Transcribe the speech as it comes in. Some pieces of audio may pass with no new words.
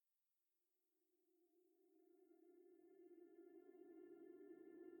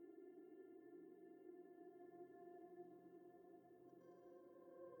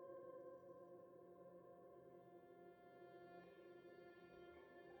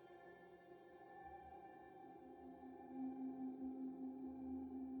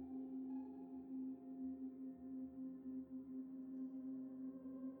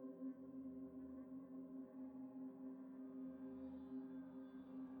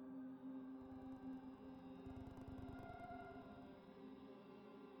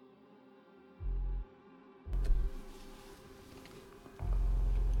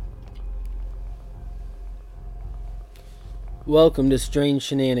Welcome to Strange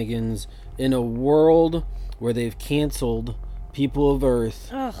Shenanigans in a world where they've canceled People of Earth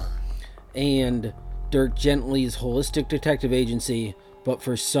Ugh. and Dirk Gently's Holistic Detective Agency, but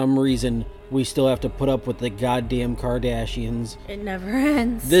for some reason we still have to put up with the goddamn Kardashians. It never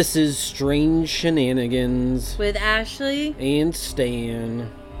ends. This is Strange Shenanigans With Ashley and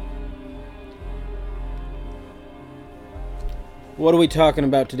Stan. What are we talking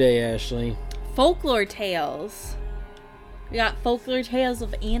about today, Ashley? folklore tales. We got folklore tales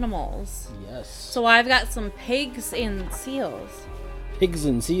of animals. Yes. So I've got some pigs and seals. Pigs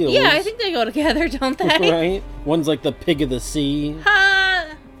and seals. Yeah, I think they go together, don't they? Right? One's like the pig of the sea. Ha!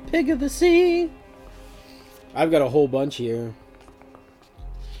 Pig of the sea. I've got a whole bunch here.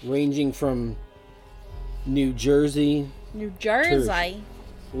 Ranging from New Jersey, New Jersey.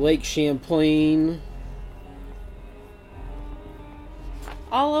 Lake Champlain.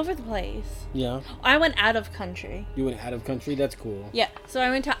 All over the place. Yeah. I went out of country. You went out of country? That's cool. Yeah, so I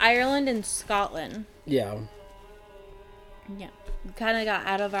went to Ireland and Scotland. Yeah. Yeah. We kind of got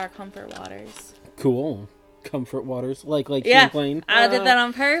out of our comfort waters. Cool. Comfort waters. Like Lake Yeah, Champlain. I did that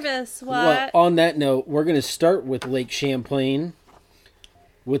on purpose. What? Well, on that note, we're going to start with Lake Champlain.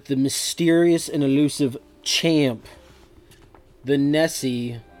 With the mysterious and elusive Champ. The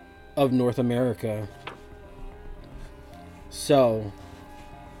Nessie of North America. So,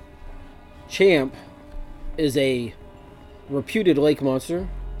 Champ is a reputed lake monster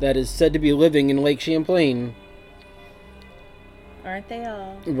that is said to be living in Lake Champlain. Aren't they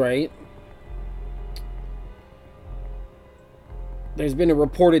all? Right. There's been a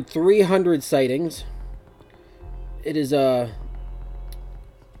reported 300 sightings. It is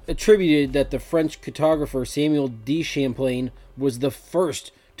attributed that the French cartographer Samuel de Champlain was the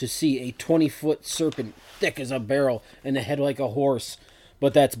first to see a 20-foot serpent thick as a barrel and a head like a horse.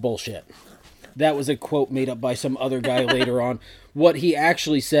 But that's bullshit. That was a quote made up by some other guy later on. What he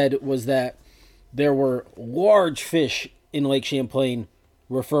actually said was that there were large fish in Lake Champlain,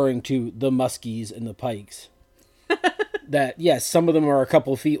 referring to the muskies and the pikes. That, yes, some of them are a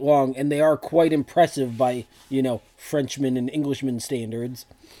couple feet long, and they are quite impressive by, Frenchman and Englishman standards.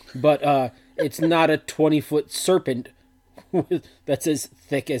 But it's not a 20-foot serpent that's as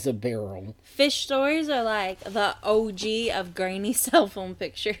thick as a barrel. Fish stories are like the OG of grainy cell phone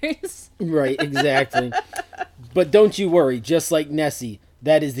pictures. Right, exactly. But don't you worry, just like Nessie,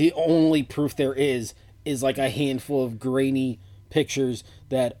 that is the only proof there is like a handful of grainy pictures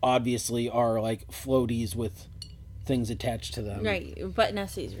that obviously are like floaties with things attached to them. Right, but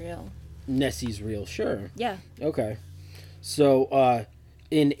Nessie's real. Nessie's real, sure. Yeah. Okay. So,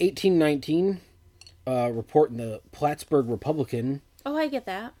 in 1819, report in the Plattsburgh Republican Oh, I get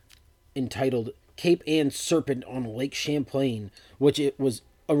that. entitled Cape Ann Serpent on Lake Champlain, which it was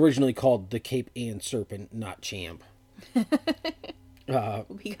originally called the Cape Ann Serpent, not Champ.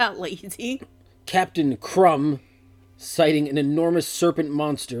 We got lazy. Captain Crumb, citing an enormous serpent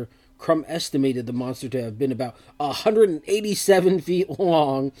monster. Crumb estimated the monster to have been about 187 feet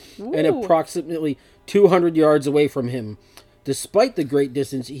long and approximately 200 yards away from him. Despite the great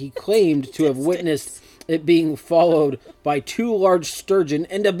distance, he claimed to have witnessed it being followed by 2 large sturgeon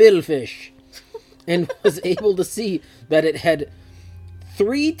and a billfish, and was able to see that it had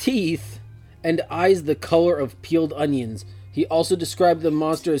 3 teeth and eyes the color of peeled onions. He also described the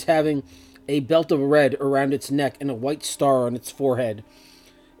monster as having a belt of red around its neck and a white star on its forehead.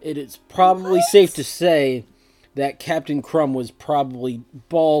 It is probably safe to say that Captain Crumb was probably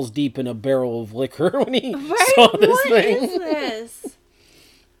balls deep in a barrel of liquor when he saw this thing. What is this?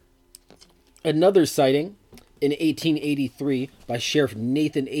 Another sighting in 1883 by Sheriff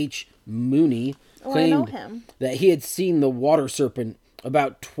Nathan H. Mooney claimed that he had seen the water serpent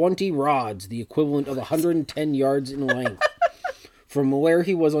about 20 rods, the equivalent of 110 yards in length, from where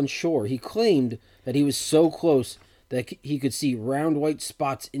he was on shore. He claimed that he was so close that he could see round white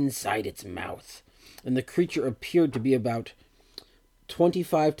spots inside its mouth, and the creature appeared to be about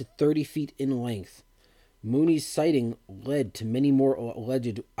 25 to 30 feet in length. Mooney's sighting led to many more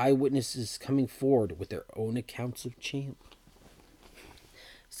alleged eyewitnesses coming forward with their own accounts of Champ.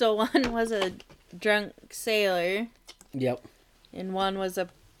 So one was a drunk sailor. Yep. And one was a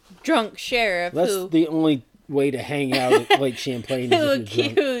drunk sheriff. That's the only way to hang out at Lake Champlain. Who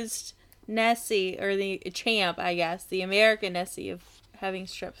accused Nessie, or the Champ, I guess, the American Nessie, of having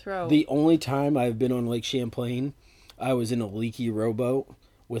strep throat. The only time I've been on Lake Champlain, I was in a leaky rowboat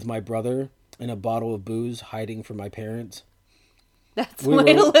with my brother and a bottle of booze hiding from my parents. That's the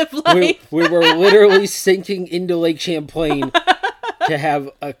way to live life. We were literally sinking into Lake Champlain to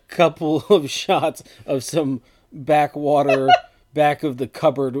have a couple of shots of some back of the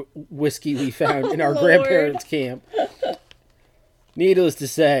cupboard whiskey we found in our grandparents' camp. Needless to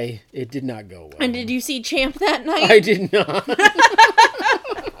say, it did not go well. And did you see Champ that night? I did not.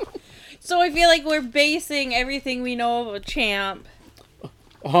 So I feel like we're basing everything we know about Champ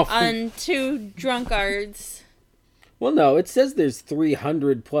on two drunkards. Well, no, it says there's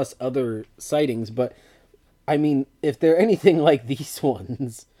 300 plus other sightings, but I mean, if they're anything like these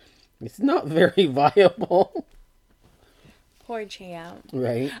ones, it's not very viable. Poor Champ.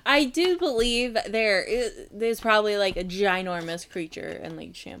 Right. I do believe there's probably like a ginormous creature in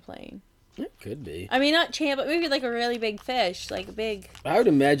Lake Champlain. It could be. I mean, not Champ, but maybe like a really big fish, like a big. I would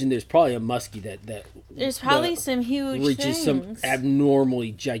imagine there's probably a muskie that There's probably some huge reaches things. some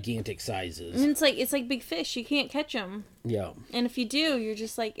abnormally gigantic sizes. I mean, it's like big fish. You can't catch them. Yeah. And if you do, you're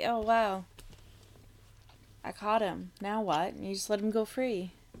just like, oh wow, I caught him. Now what? And you just let him go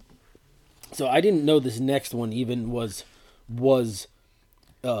free. So I didn't know this next one even was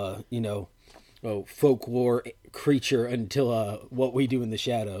folklore creature until What We Do in the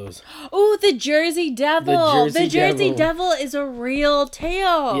Shadows. Oh, the Jersey Devil. The Jersey Devil is a real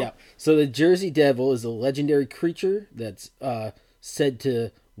tale. Yeah. So the Jersey Devil is a legendary creature that's said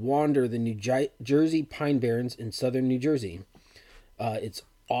to wander the New Jersey Pine Barrens in southern New Jersey. It's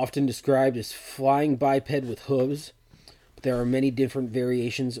often described as flying biped with hooves. There are many different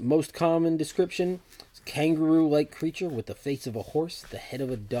variations. Most common description is kangaroo-like creature with the face of a horse, the head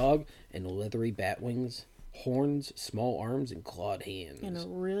of a dog, and leathery bat wings, horns, small arms, and clawed hands. And a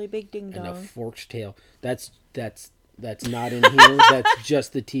really big ding dong. And a forked tail. That's not in here. That's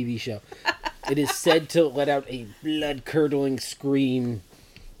just the TV show. It is said to let out a blood-curdling scream.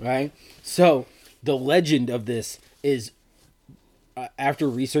 Right? So, the legend of this is, after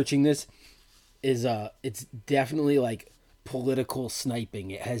researching this, is it's definitely like political sniping.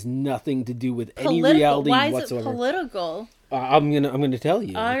 It has nothing to do with any reality whatsoever. Why is it political? I'm gonna tell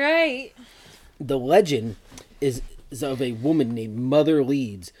you. All right. The legend is of a woman named Mother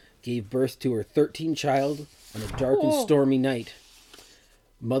Leeds gave birth to her 13th child on a dark and stormy night.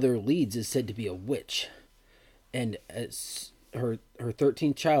 Mother Leeds is said to be a witch, and as her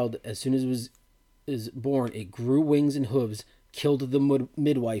 13th child, as soon as it was born, it grew wings and hooves, killed the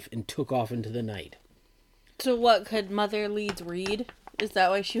midwife, and took off into the night. So what, could Mother Leeds read? Is that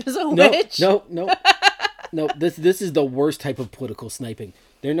why she was a witch? No. No, this is the worst type of political sniping.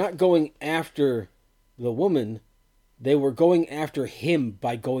 They're not going after the woman. They were going after him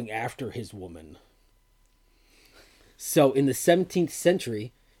by going after his woman. So in the 17th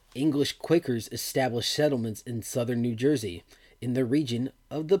century, English Quakers established settlements in southern New Jersey, in the region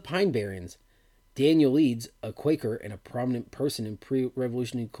of the Pine Barrens. Daniel Leeds, a Quaker and a prominent person in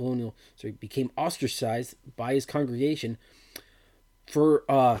pre-revolutionary colonial history, became ostracized by his congregation for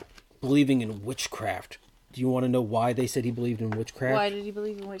believing in witchcraft. Do you want to know why they said he believed in witchcraft? Why did he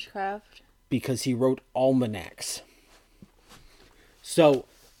believe in witchcraft? Because he wrote almanacs. So,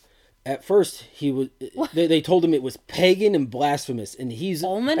 at first, they told him it was pagan and blasphemous, and he's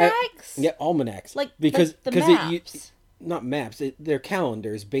almanacs. Almanacs. Like because the maps. Not maps. They're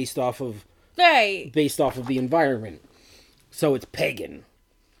calendars based off of. Right. Based off of the environment. So it's pagan.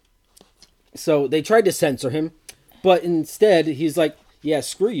 So they tried to censor him, but instead he's like, yeah,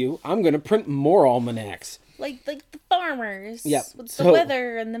 screw you. I'm going to print more almanacs. Like the farmers. Yeah. With the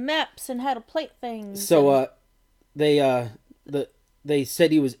weather and the maps and how to plate things. So they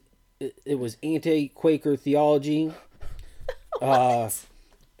said it was anti-Quaker theology.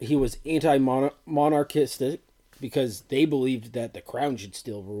 He was anti-monarchistic because they believed that the crown should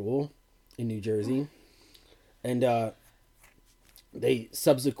still rule in New Jersey. And they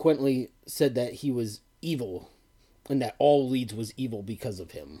subsequently said that he was evil and that all Leeds was evil because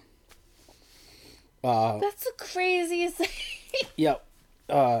of him. That's the craziest thing. Yeah.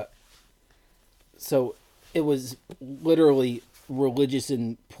 So it was literally religious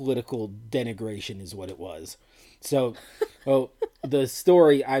and political denigration is what it was. So the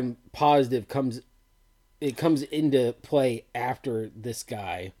story, I'm positive, comes into play after this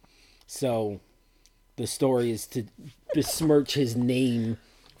guy. So the story is to besmirch his name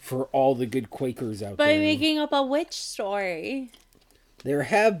for all the good Quakers out there. By making up a witch story. There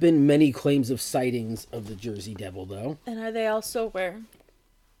have been many claims of sightings of the Jersey Devil, though. And are they all sober?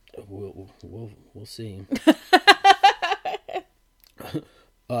 We'll see.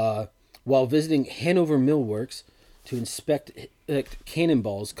 While visiting Hanover Mill Works to inspect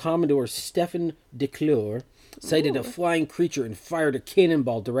cannonballs, Commodore Stephen DeClure sighted a flying creature and fired a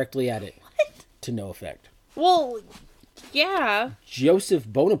cannonball directly at it. What? To no effect. Well, yeah. Joseph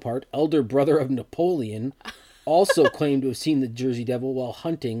Bonaparte, elder brother of Napoleon, also claimed to have seen the Jersey Devil while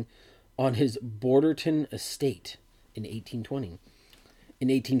hunting on his Borderton estate in 1820. In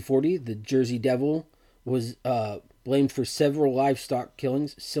 1840, the Jersey Devil was Blamed for several livestock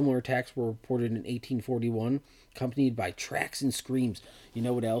killings, similar attacks were reported in 1841, accompanied by tracks and screams. You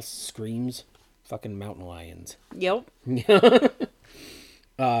know what else screams? Fucking mountain lions. Yep.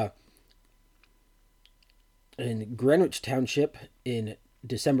 In Greenwich Township in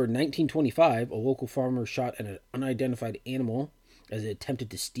December 1925, a local farmer shot at an unidentified animal as it attempted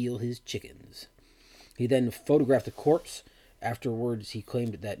to steal his chickens. He then photographed the corpse. Afterwards, he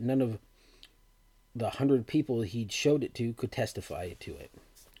claimed that none of the 100 people he'd showed it to could testify to it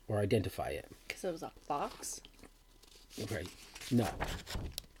or identify it. Because it was a fox? Right. No.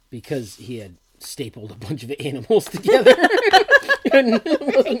 Because he had stapled a bunch of animals together and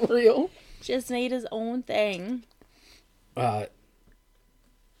it wasn't real. Just made his own thing.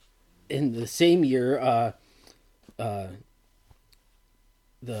 In the same year, the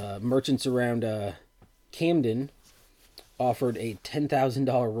merchants around Camden offered a $10,000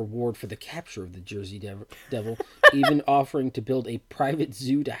 reward for the capture of the Jersey Devil, even offering to build a private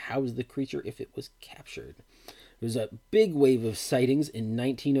zoo to house the creature if it was captured. There was a big wave of sightings in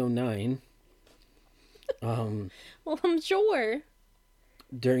 1909. Well, I'm sure.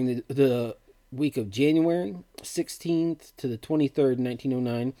 During the week of January 16th to the 23rd,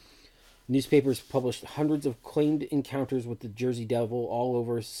 1909, newspapers published hundreds of claimed encounters with the Jersey Devil all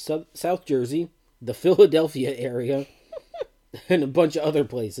over South Jersey, the Philadelphia area, and a bunch of other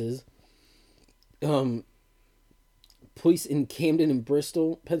places. Police in Camden and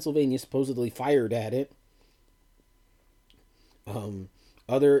Bristol, Pennsylvania, supposedly fired at it.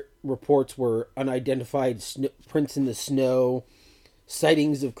 Other reports were unidentified prints in the snow,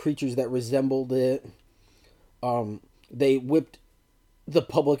 sightings of creatures that resembled it. They whipped the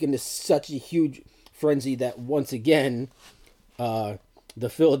public into such a huge frenzy that once again, the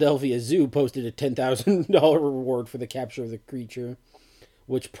Philadelphia Zoo posted a $10,000 reward for the capture of the creature,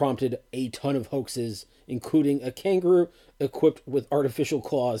 which prompted a ton of hoaxes, including a kangaroo equipped with artificial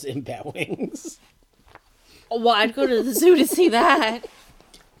claws and bat wings. Well, I'd go to the zoo to see that.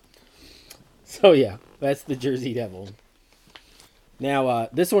 So yeah, that's the Jersey Devil. Now,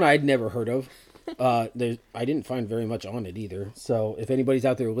 this one I'd never heard of. I didn't find very much on it either. So if anybody's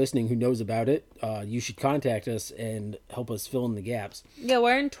out there listening who knows about it, you should contact us and help us fill in the gaps. Yeah,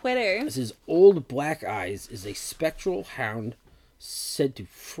 we're on Twitter. This is Old Black Eyes is a spectral hound said to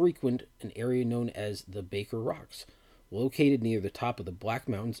frequent an area known as the Baker Rocks, located near the top of the Black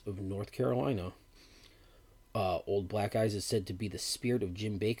Mountains of North Carolina. Old Black Eyes is said to be the spirit of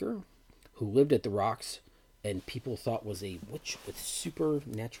Jim Baker, who lived at the rocks and people thought was a witch with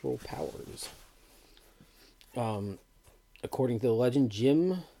supernatural powers. According to the legend,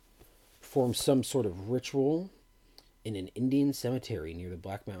 Jim performed some sort of ritual in an Indian cemetery near the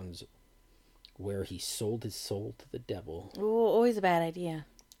Black Mountains where he sold his soul to the devil. Ooh, always a bad idea.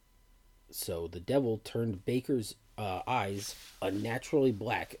 So the devil turned Baker's eyes unnaturally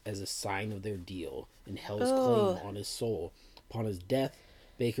black as a sign of their deal and held his claim on his soul. Upon his death,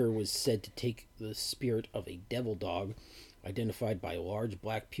 Baker was said to take the spirit of a devil dog, identified by large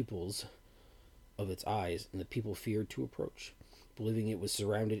black pupils of its eyes, and the people feared to approach, believing it was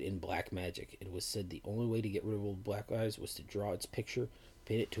surrounded in black magic. It was said the only way to get rid of Old Black Eyes was to draw its picture,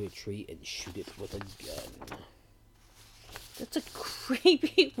 pin it to a tree, and shoot it with a gun. That's a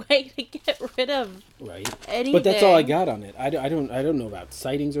creepy way to get rid of anything. But that's all I got on it. I don't know about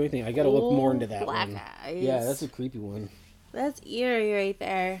sightings or anything. I got to look more into that Black one. Eyes. Yeah, that's a creepy one. That's eerie right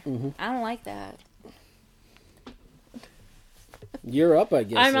there. Mm-hmm. I don't like that. You're up, I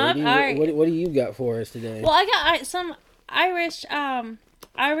guess. I'm up. All right. What do you got for us today? Well, I got some Irish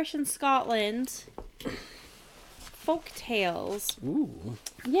and Scotland folk tales. Ooh.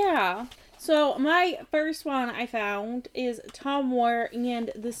 Yeah. So my first one I found is Tom Moore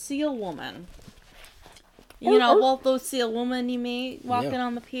and the Seal Woman. You know, both those seal women you meet walking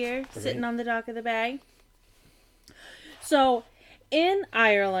on the pier, sitting on the dock of the bay. So, in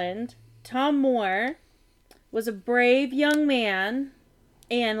Ireland, Tom Moore was a brave young man,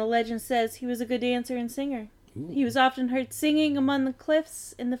 and the legend says he was a good dancer and singer. Ooh. He was often heard singing among the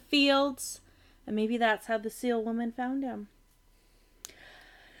cliffs, in the fields, and maybe that's how the seal woman found him.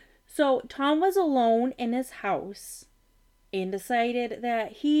 So, Tom was alone in his house and decided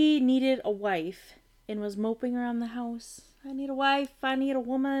that he needed a wife and was moping around the house. I need a wife, I need a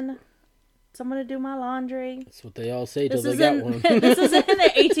woman, someone to do my laundry. That's what they all say till they got one. This is in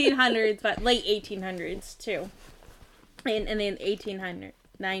the 1800s, but late 1800s too. And in the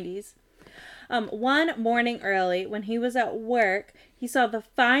 1890s. One morning early, when he was at work, he saw the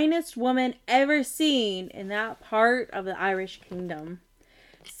finest woman ever seen in that part of the Irish kingdom,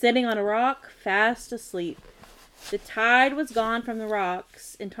 sitting on a rock, fast asleep. The tide was gone from the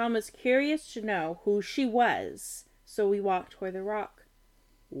rocks, and Tom was curious to know who she was So we walked toward the rock.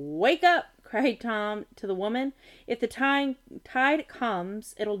 "Wake up!" cried Tom to the woman. "If the tide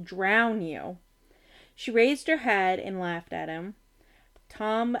comes, it'll drown you." She raised her head and laughed at him.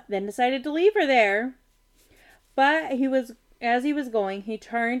 Tom then decided to leave her there. But as he was going, he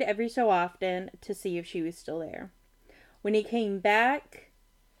turned every so often to see if she was still there. When he came back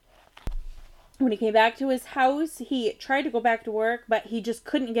to his house, he tried to go back to work, but he just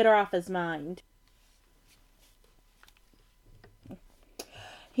couldn't get her off his mind.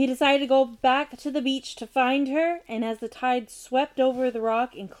 He decided to go back to the beach to find her, and as the tide swept over the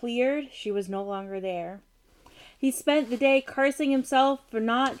rock and cleared, she was no longer there. He spent the day cursing himself for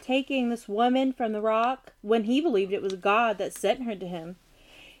not taking this woman from the rock when he believed it was God that sent her to him.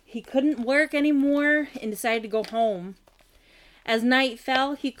 He couldn't work anymore and decided to go home. As night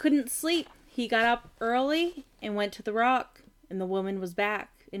fell, he couldn't sleep. He got up early and went to the rock, and the woman was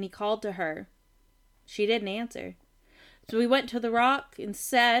back, and he called to her. She didn't answer. So he went to the rock and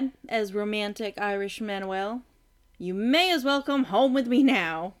said, as romantic Irish men will, "You may as well come home with me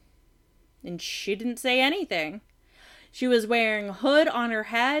now." And she didn't say anything. She was wearing a hood on her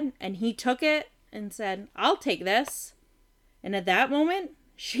head, and he took it and said, "I'll take this." And at that moment,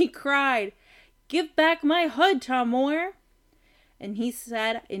 she cried, "Give back my hood, Tom Moore." And he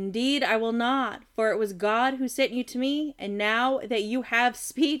said, "Indeed, I will not, for it was God who sent you to me, and now that you have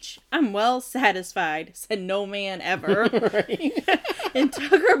speech, I'm well satisfied," said no man ever. And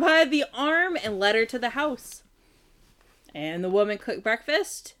took her by the arm and led her to the house. And the woman cooked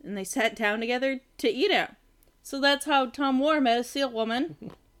breakfast, and they sat down together to eat it. So that's how Tom Moore met a seal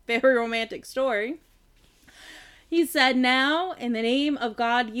woman. Very romantic story. He said, "Now, in the name of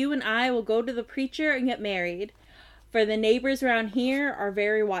God, you and I will go to the preacher and get married. For the neighbors around here are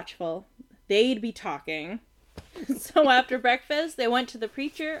very watchful. They'd be talking." So after breakfast, they went to the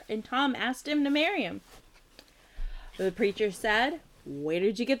preacher, and Tom asked him to marry him. The preacher said, "Where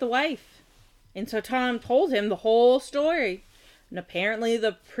did you get the wife?" And so Tom told him the whole story. And apparently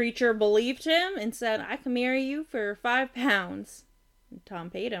the preacher believed him and said, "I can marry you for £5. And Tom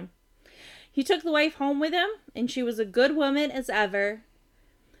paid him. He took the wife home with him, and she was a good woman as ever.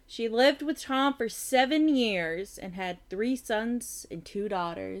 She lived with Tom for 7 years and had 3 sons and 2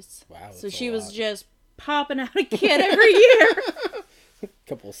 daughters. Wow. So she was just popping out a kid every year. A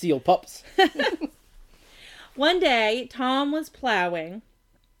couple of seal pups. One day, Tom was plowing,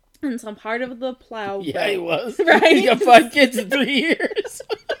 and some part of the plow... Yeah, he was. Right? He got 5 kids in 3 years.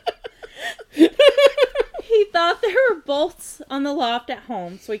 He thought there were bolts on the loft at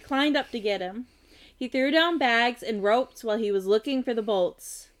home, so he climbed up to get him. He threw down bags and ropes while he was looking for the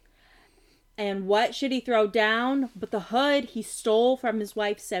bolts. And what should he throw down but the hood he stole from his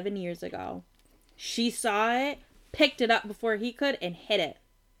wife 7 years ago? She saw it, picked it up before he could, and hid it.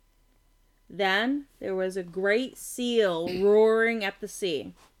 Then there was a great seal roaring at the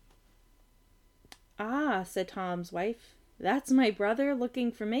sea. "Ah," said Tom's wife, "that's my brother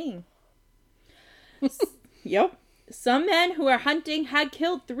looking for me." Yep. Some men who were hunting had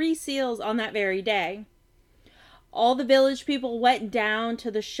killed 3 seals on that very day. All the village people went down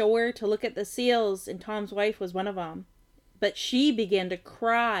to the shore to look at the seals, and Tom's wife was one of them. But she began to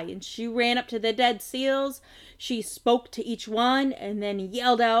cry, and she ran up to the dead seals. She spoke to each one, and then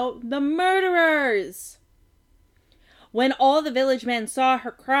yelled out, "The murderers!" When all the village men saw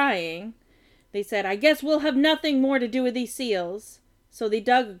her crying, they said, "I guess we'll have nothing more to do with these seals." So they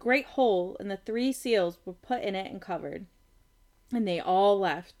dug a great hole, and the 3 seals were put in it and covered. And they all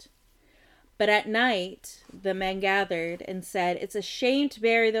left. But at night, the men gathered and said, "It's a shame to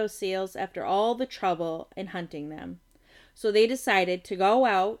bury those seals after all the trouble in hunting them." So they decided to go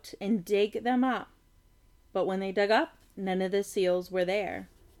out and dig them up. But when they dug up, none of the seals were there.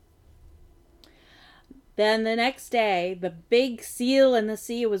 Then the next day, the big seal in the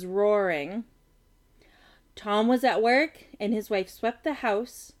sea was roaring. Tom was at work, and his wife swept the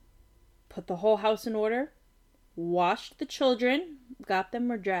house, put the whole house in order, washed the children, got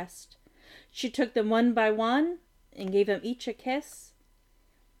them dressed. She took them one by one and gave them each a kiss.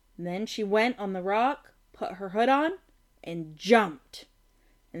 And then she went on the rock, put her hood on, and jumped.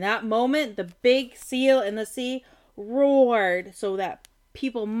 In that moment, the big seal in the sea roared so that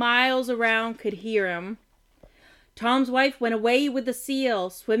people miles around could hear him. Tom's wife went away with the seal,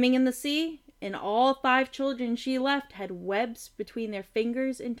 swimming in the sea, and all 5 children she left had webs between their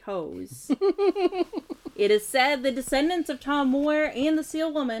fingers and toes. It is said the descendants of Tom Moore and the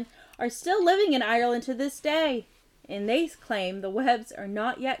seal woman are still living in Ireland to this day, and they claim the webs are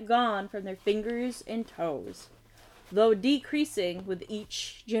not yet gone from their fingers and toes, though decreasing with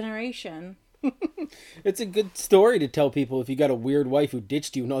each generation. It's a good story to tell people if you got a weird wife who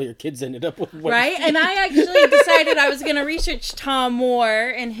ditched you and all your kids ended up with white Right? feet. And I actually decided I was going to research Tom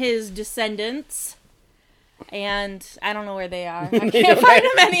Moore and his descendants. And I don't know where they are. I can't find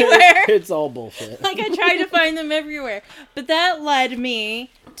them anywhere. It's all bullshit. Like, I tried to find them everywhere. But that led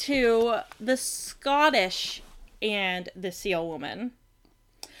me to the Scottish and the seal woman.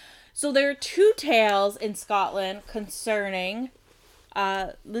 So there are two tales in Scotland concerning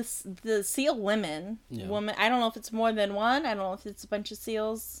the seal women. Yeah. Woman. I don't know if it's more than one. I don't know if it's a bunch of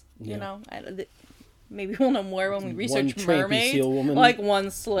seals. You know, maybe we'll know more when we research One trampy mermaids. seal woman. Like one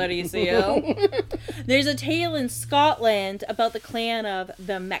slutty seal. There's a tale in Scotland about the clan of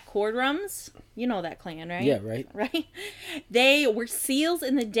the MacCordrums. You know that clan, right? Yeah, right. Right? They were seals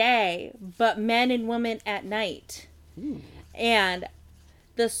in the day, but men and women at night. And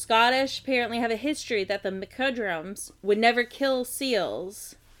the Scottish apparently have a history that the MacCordrums would never kill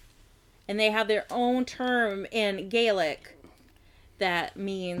seals. And they have their own term in Gaelic that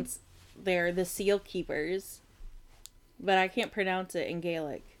means they're the seal keepers. But I can't pronounce it in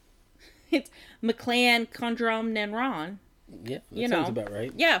Gaelic. It's McClan Condrom Nenron. Yeah, that You sounds know. about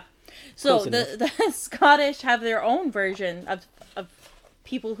right. Yeah. So Close the Scottish have their own version of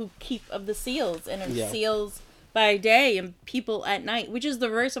people who keep of the seals. And it's seals by day and people at night, which is the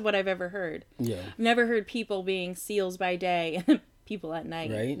reverse of what I've ever heard. Yeah. I've never heard people being seals by day and people at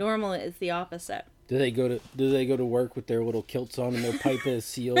night. Right. Normally it's the opposite. Do they go to work with their little kilts on and their pipe as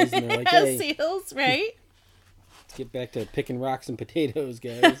seals and they're like, hey, Seals, right? let's get back to picking rocks and potatoes,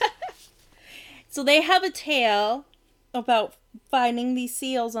 guys. So they have a tale about finding these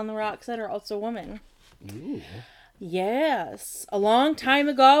seals on the rocks that are also women. Ooh. Yes. A long time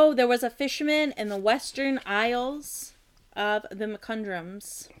ago, there was a fisherman in the Western Isles of the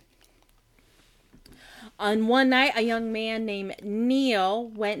MacCordrums. On one night, a young man named Neil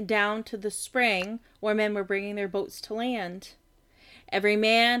went down to the spring where men were bringing their boats to land. Every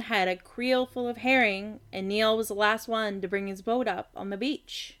man had a creel full of herring, and Neil was the last one to bring his boat up on the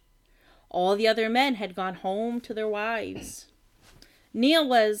beach. All the other men had gone home to their wives. Neil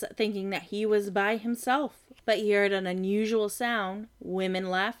was thinking that he was by himself, but he heard an unusual sound, women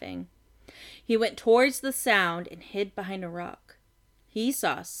laughing. He went towards the sound and hid behind a rock. He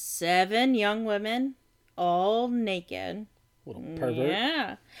saw 7 young women, all naked. Little pervert.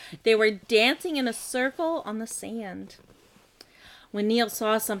 Yeah. They were dancing in a circle on the sand. When Neil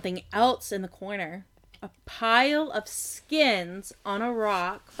saw something else in the corner, a pile of skins on a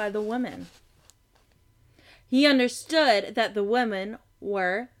rock by the women. He understood that the women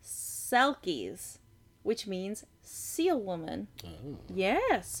were selkies, which means seal woman. Oh.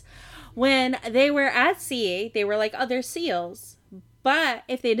 Yes. When they were at sea, they were like other seals. But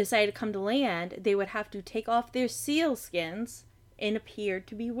if they decided to come to land, they would have to take off their seal skins and appear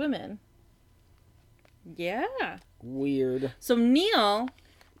to be women. Yeah. Weird. So Neil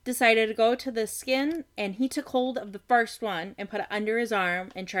decided to go to the skin, and he took hold of the first one and put it under his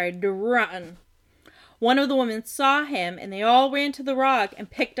arm and tried to run. One of the women saw him, and they all ran to the rock and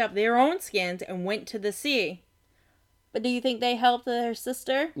picked up their own skins and went to the sea. But do you think they helped their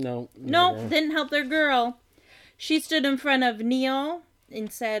sister? No. No, never. didn't help their girl. She stood in front of Neil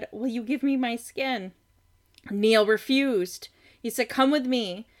and said, "Will you give me my skin?" Neil refused. He said, "Come with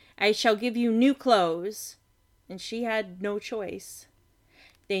me. I shall give you new clothes." And she had no choice.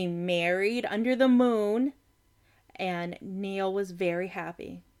 They married under the moon, and Neil was very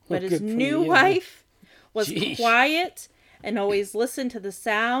happy. But his good for new you. wife was Sheesh. quiet and always listened to the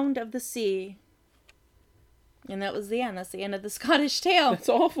sound of the sea. And that was the end. That's the end of the Scottish tale. That's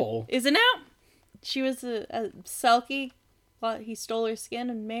awful. Isn't it? She was a selkie. He stole her skin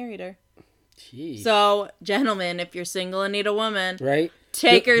and married her. Jeez. So, gentlemen, if you're single and need a woman, right?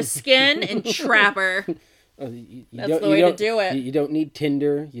 take her skin and trap her. That's the way to do it. You don't need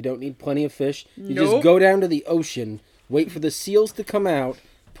Tinder. You don't need plenty of fish. You Nope. just go down to the ocean, wait for the seals to come out,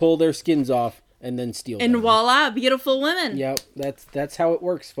 pull their skins off, and then steal And them. voila, beautiful women. Yep, that's how it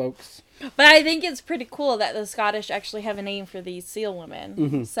works, folks. But I think it's pretty cool that the Scottish actually have a name for these seal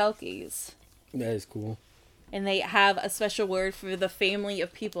women. Selkies. That is cool. And they have a special word for the family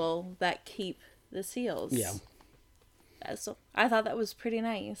of people that keep the seals. Yeah. So I thought that was pretty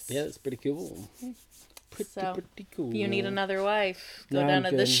nice. Yeah, that's pretty cool. Pretty cool. If you need another wife, go No, down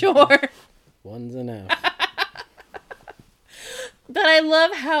I'm to the good. shore. One's enough. But I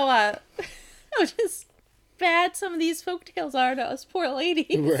love how just bad some of these folktales are to us poor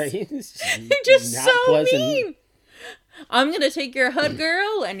ladies. Right? They're just Not so pleasant. mean. I'm going to take your hood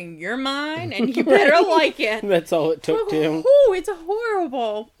girl and you're mine and you better Right. like it. That's all it took, too. Oh, it's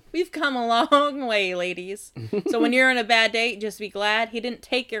horrible. We've come a long way, ladies. So when you're on a bad date, just be glad he didn't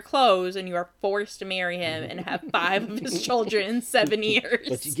take your clothes and you are forced to marry him and have 5 of his children in 7 years.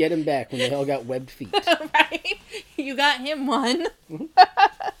 But you get him back when the hell got webbed feet. Right? You got him one.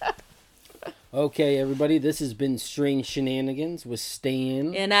 Okay, everybody, this has been Strange Shenanigans with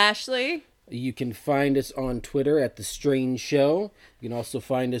Stan. And Ashley. You can find us on Twitter at The Strange Show. You can also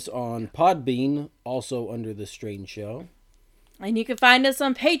find us on Podbean, also under The Strange Show. And you can find us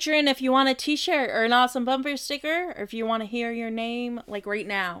on Patreon if you want a t-shirt or an awesome bumper sticker, or if you want to hear your name, like right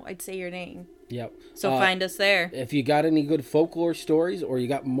now, I'd say your name. Yep. So find us there. If you got any good folklore stories or you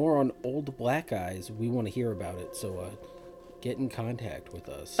got more on old black guys, we want to hear about it. So get in contact with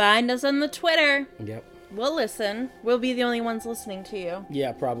us. Find us on the Twitter. Yep. We'll listen. We'll be the only ones listening to you.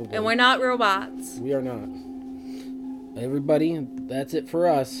 Yeah, probably. And we're not robots. We are not. Everybody, that's it for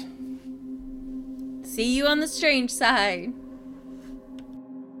us. See you on the strange side.